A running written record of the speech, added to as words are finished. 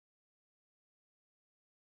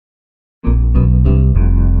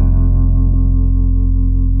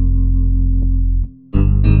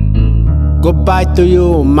Goodbye to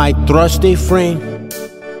you, my trusty friend.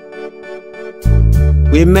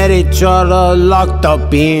 We met each other locked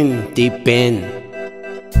up in the pen.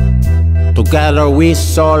 Together we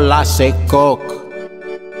saw lots of coke,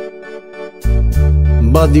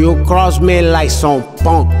 but you cross me like some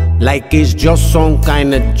punk, like it's just some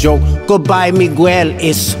kind of joke. Goodbye, Miguel,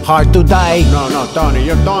 it's hard to die. No, Tony,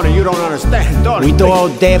 you don't understand, Tony. With all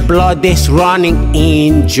the blood is running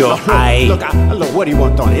in your eye. Look, what do you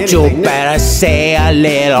want, Tony? You better say a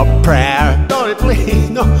little prayer. Tony, please,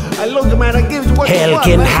 no. Look, man, I give you what Hell you want,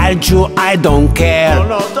 can man. hide you, I don't care. Oh,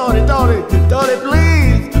 no, Tony,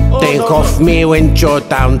 please. Oh, Think no, of me when you're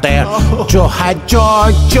down there. Oh. You had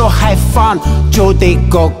joy, you had fun, you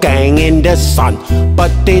did cocaine in the sun.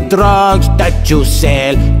 But the drugs that you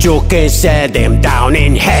sell, you can sell them down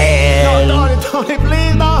in hell. No, Tony,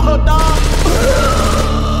 please, no.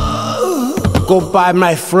 Goodbye,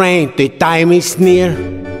 my friend, the time is near.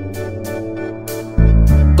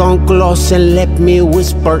 Come close and let me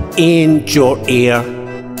whisper in your ear.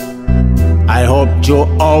 I hope you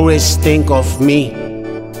always think of me.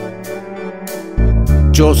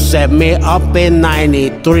 You set me up in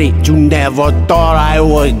 '93. You never thought I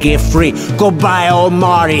would get free. Goodbye,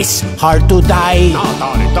 Omar, it's hard to die. No,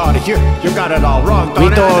 Tony, you got it all wrong, Tony.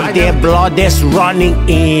 With all the blood that's running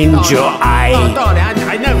in your eye. No, Tony,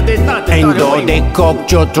 I never did nothing, And all the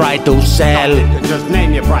coke you try to sell. Just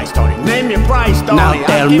name your price, Tony. Name your price, Tony. Now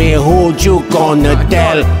tell me who you gonna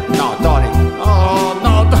tell. No, Tony. Oh,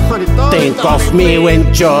 no, Tony. Think of me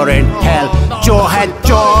when you're in hell. You had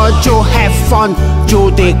joy, you had fun,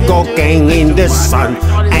 you did cocaine in the sun.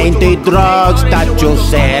 And the drugs that you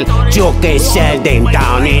sell, you can sell them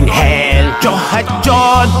down in hell. You had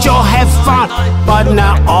joy, you had fun, but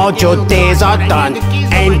now all your days are done.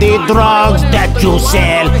 And the drugs that you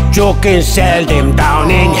sell, you can sell them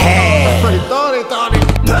down in hell. Tony.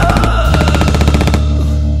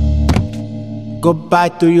 Goodbye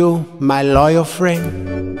to you, my loyal friend.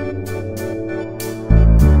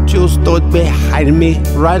 You stood behind me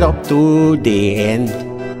right up to the end.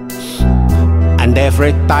 And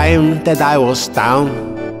every time that I was down,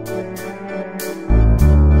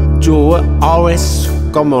 you would always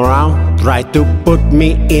come around, try to put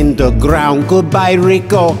me in the ground. Goodbye,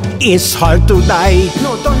 Rico, it's hard to die.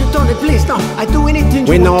 No, Tony, please, no. I do anything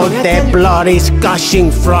you When want, all Tony, the blood is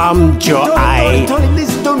gushing from your eye, Tony,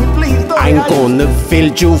 listen, Tony, please, Tony. I'm gonna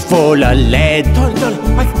fill you full of lead. Tony,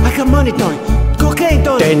 I got money, Tony. Cocaine,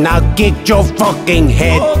 Tony. Then I'll kick your fucking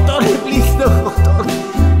head. Oh, Tony, please, no.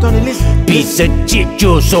 Tony, listen. Piece of shit,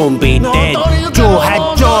 you soon be No, dead. Tony, You had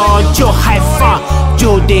joy, you had fun,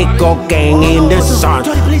 you did cocaine in the sun.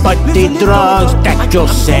 Tony, please, But the listen, drugs Tony, that you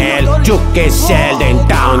sell, you can sell them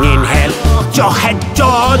down in hell. You had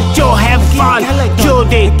joy, you had fun, you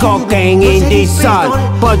did cocaine in the sun.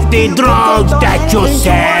 But the drugs that you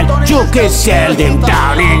sell, you can sell them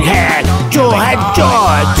down in hell. You had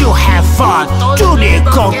joy, you had fun, you did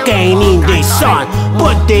cocaine in the sun.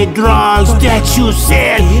 But the drugs that you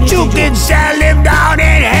sell, you can sell them down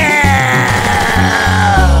in hell.